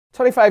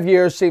25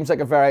 years seems like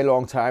a very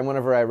long time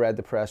whenever I read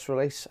the press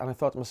release, and I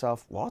thought to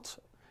myself, what?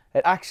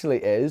 It actually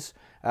is.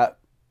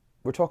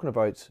 We're talking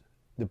about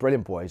the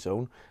brilliant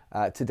Boyzone.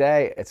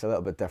 Today, it's a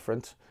little bit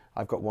different.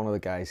 I've got one of the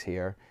guys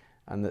here,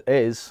 and it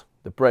is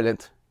the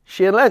brilliant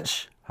Shane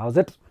Lynch. How's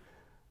it?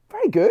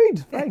 Very good,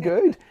 very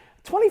good.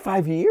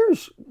 25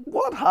 years.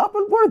 What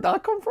happened? Where did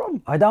that come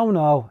from? I don't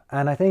know,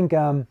 and I think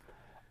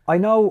I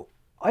know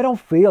I don't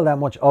feel that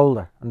much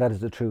older, and that is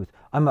the truth.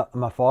 I'm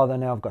a father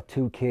now. I've got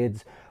 2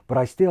 kids. But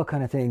I still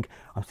kind of think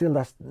I'm still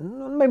that,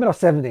 maybe not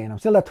 17, I'm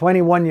still that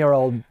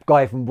 21-year-old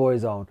guy from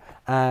Boyzone.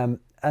 And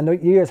the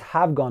years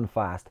have gone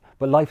fast,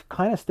 but life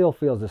kind of still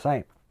feels the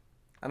same.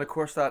 And of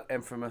course that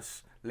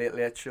infamous Late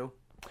Late Show.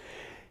 Do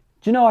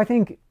you know, I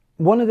think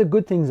one of the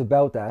good things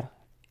about that,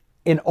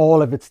 in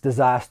all of its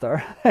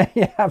disaster,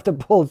 you have to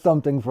pull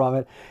something from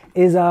it,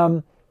 is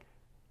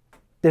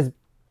there's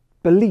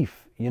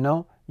belief, you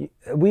know.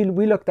 We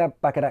looked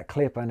back at that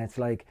clip and it's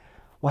like,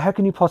 well, how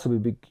can you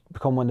possibly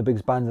become one of the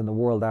biggest bands in the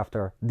world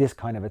after this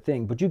kind of a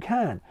thing? But you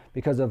can,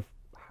 because of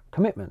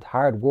commitment,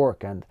 hard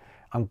work, and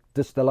I'm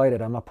just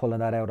delighted I'm not pulling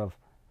that out of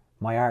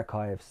my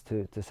archives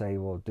to say,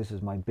 well, this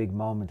is my big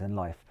moment in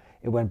life.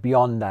 It went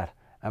beyond that,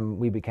 and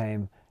we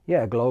became,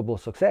 a global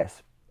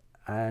success.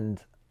 And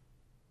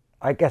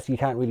I guess you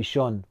can't really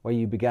shun where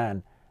you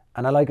began.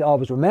 And I like to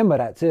always remember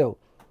that too.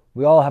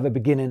 We all have a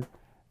beginning,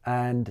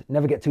 and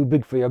never get too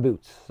big for your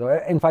boots. So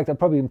in fact, I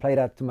probably even play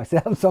that to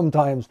myself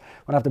sometimes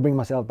when I have to bring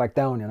myself back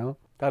down, you know.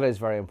 That is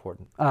very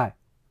important. Aye.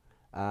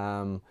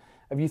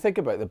 If you think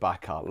about the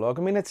back catalogue,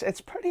 I mean,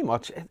 it's pretty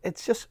much,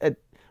 it's just,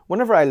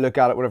 whenever I look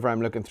at it, whenever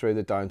I'm looking through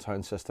the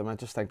Downtown system, I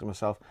just think to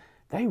myself,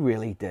 they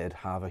really did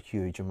have a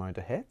huge amount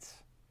of hits.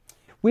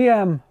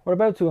 We're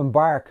about to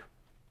embark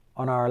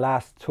on our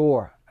last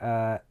tour,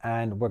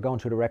 and we're going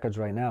through the records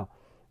right now.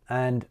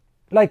 And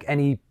like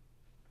any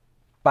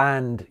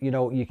band, you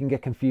know, you can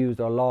get confused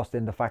or lost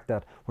in the fact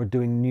that we're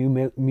doing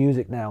new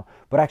music now,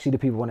 but actually the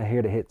people want to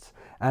hear the hits.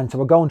 And so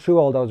we're going through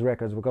all those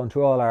records, we're going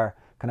through all our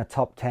kind of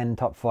top 10,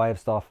 top 5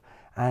 stuff,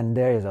 and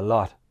there is a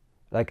lot,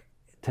 like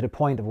to the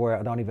point of where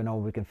I don't even know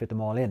if we can fit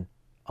them all in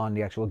on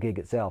the actual gig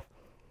itself.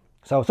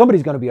 So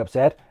somebody's going to be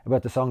upset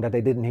about the song that they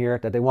didn't hear,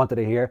 that they wanted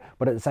to hear,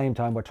 but at the same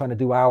time we're trying to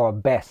do our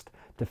best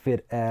to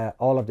fit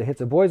all of the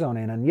hits of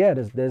Boyzone in. And yeah,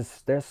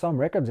 there's some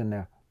records in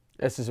there.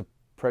 This is a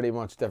pretty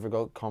much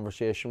difficult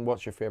conversation.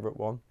 What's your favorite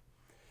one?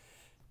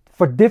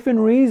 For different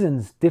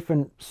reasons,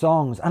 different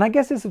songs, and I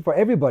guess this is for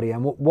everybody.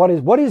 And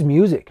what is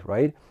music,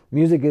 right?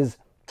 Music is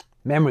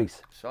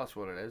memories. So that's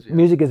what it is. Yeah.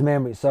 Music is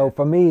memories. So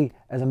for me,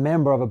 as a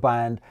member of a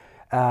band,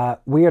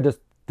 we are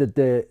just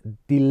the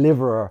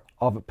deliverer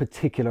of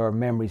particular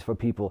memories for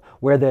people.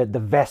 We're the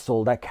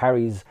vessel that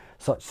carries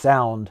such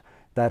sound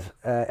that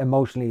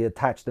emotionally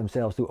attach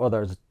themselves to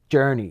others'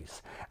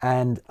 journeys.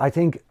 And I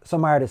think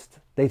some artists,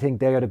 they think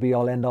they are the be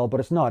all end all, but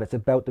it's not. It's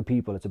about the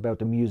people, it's about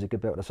the music,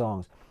 about the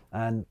songs.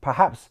 And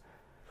perhaps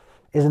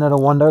Isn't It a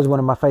Wonder is one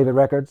of my favorite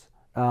records.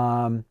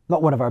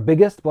 Not one of our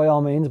biggest by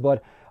all means,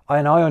 but I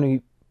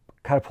only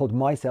catapulted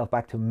myself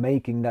back to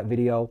making that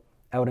video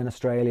out in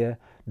Australia,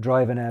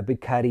 driving a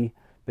big caddy,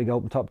 big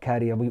open top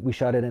caddy, and we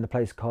shot it in a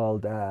place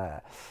called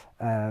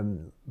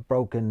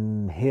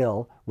Broken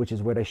Hill, which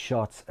is where they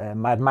shot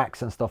Mad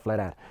Max and stuff like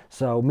that.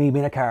 So me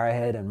being a car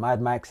ahead and Mad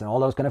Max and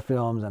all those kind of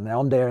films, and now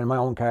I'm there in my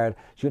own car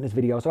shooting this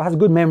video, so it has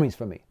good memories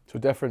for me. So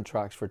different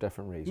tracks for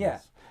different reasons. Yeah.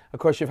 Of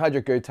course, you've had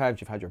your good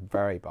times, you've had your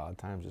very bad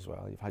times as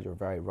well. You've had your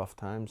very rough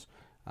times,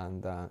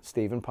 and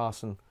Stephen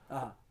passing.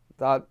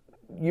 That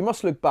you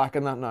must look back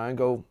on that now and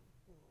go,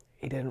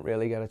 he didn't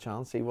really get a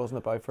chance. He wasn't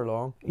about for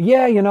long.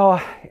 Yeah, you know,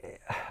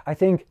 I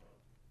think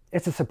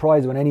it's a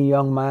surprise when any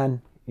young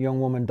man, young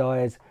woman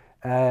dies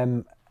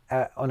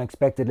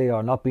unexpectedly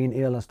or not being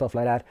ill and stuff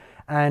like that.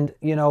 And,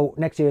 you know,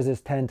 next year is his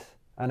 10th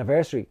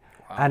anniversary.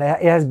 Wow. And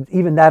it has,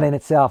 even that in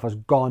itself has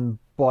gone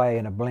by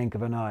in a blink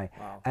of an eye.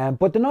 Wow.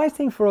 But the nice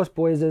thing for us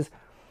boys is,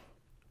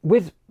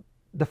 with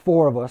the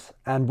 4 of us,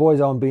 and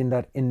Boyzone being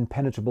that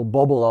impenetrable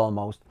bubble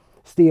almost,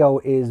 Steo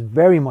is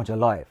very much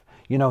alive.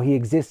 You know, he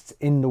exists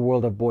in the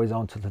world of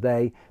Boyzone till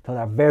today, till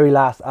our very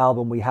last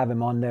album. We have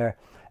him on there.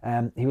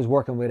 He was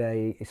working with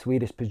a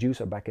Swedish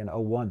producer back in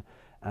 '01,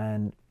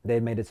 and they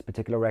made this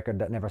particular record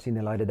that never seen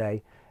the light of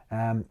day.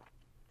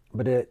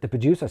 But the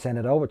producer sent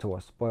it over to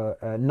us,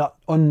 but not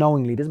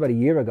unknowingly. This is about a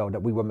year ago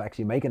that we were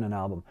actually making an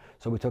album.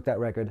 So we took that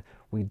record,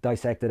 we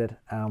dissected it,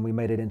 and we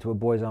made it into a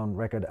Boyzone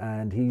record.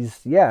 And he's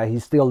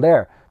still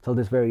there till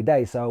this very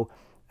day. So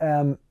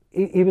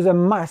he was a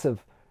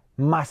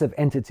massive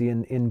entity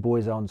in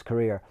Boyzone's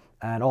career,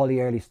 and all the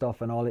early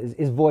stuff and all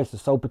his voice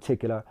is so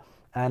particular.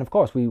 And of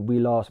course we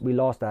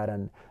lost that,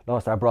 and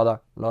lost our brother,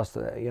 lost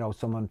you know,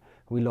 someone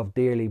we love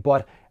dearly.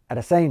 But at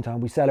the same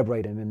time, we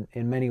celebrate him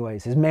in many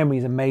ways. His memory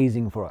is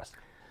amazing for us.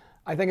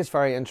 I think it's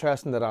very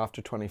interesting that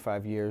after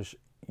 25 years,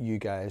 you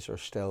guys are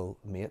still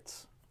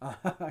mates.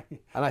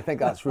 And I think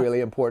that's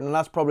really important, and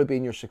that's probably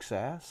been your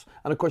success.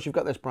 And of course, you've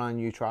got this brand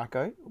new track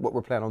out, what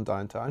we're playing on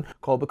Downtown,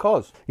 called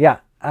Because. Yeah,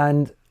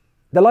 and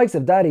the likes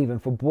of that, even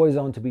for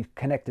Boyzone to be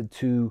connected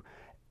to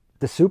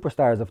the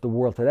superstars of the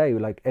world today,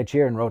 like Ed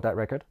Sheeran wrote that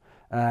record.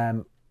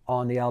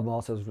 On the album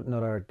also is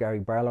another Gary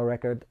Barlow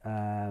record.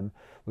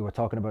 We were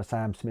talking about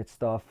Sam Smith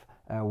stuff.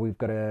 We've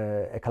got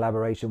a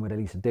collaboration with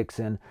Elisa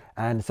Dixon,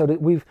 and so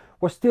that we're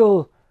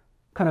still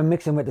kind of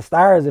mixing with the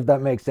stars, if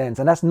that makes sense.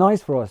 And that's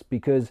nice for us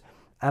because,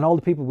 and all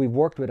the people we've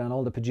worked with and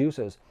all the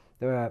producers,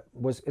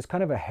 it's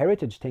kind of a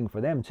heritage thing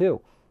for them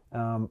too.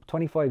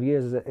 25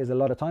 years is a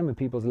lot of time in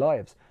people's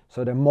lives,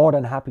 so they're more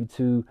than happy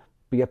to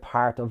be a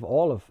part of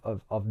all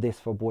of this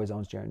for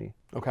Boyzone's journey.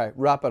 Okay,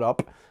 wrap it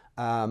up.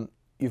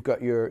 You've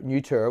got your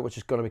new tour, which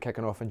is going to be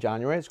kicking off in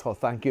January. It's called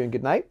Thank You and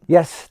Good Night.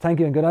 Yes, Thank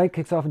You and Good Night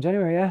kicks off in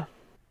January, yeah.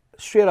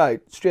 Straight out,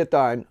 straight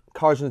down,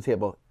 cards on the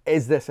table.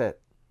 Is this it?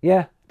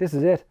 Yeah, this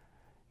is it.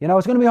 You know,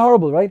 it's going to be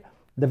horrible, right?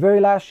 The very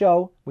last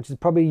show, which is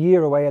probably a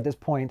year away at this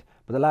point,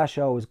 but the last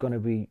show is going to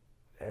be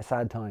a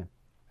sad time.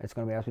 It's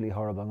going to be absolutely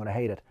horrible. I'm going to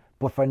hate it.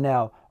 But for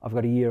now, I've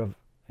got a year of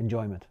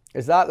enjoyment.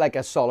 Is that like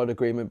a solid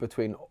agreement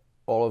between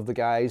all of the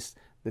guys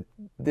that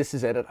this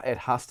is it? It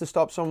has to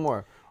stop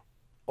somewhere?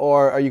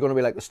 Or are you going to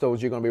be like the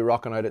Stones, you're going to be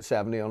rocking out at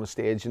 70 on a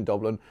stage in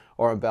Dublin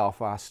or in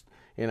Belfast,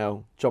 you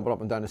know, jumping up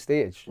and down the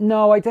stage?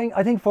 No, I think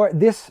for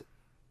this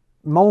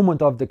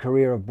moment of the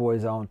career of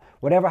Boyzone,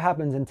 whatever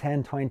happens in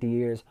 10, 20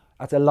 years,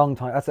 that's a long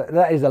time.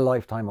 That is a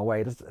lifetime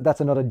away.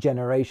 That's another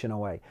generation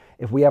away.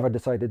 If we ever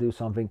decide to do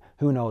something,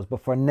 who knows?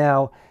 But for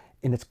now,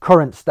 in its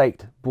current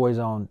state,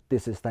 Boyzone,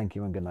 this is Thank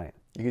You and Good Night.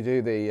 You could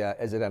do the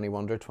Is It Any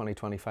Wonder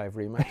 2025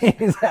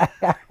 remix.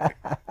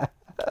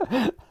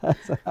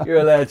 You're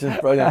a legend,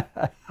 brilliant.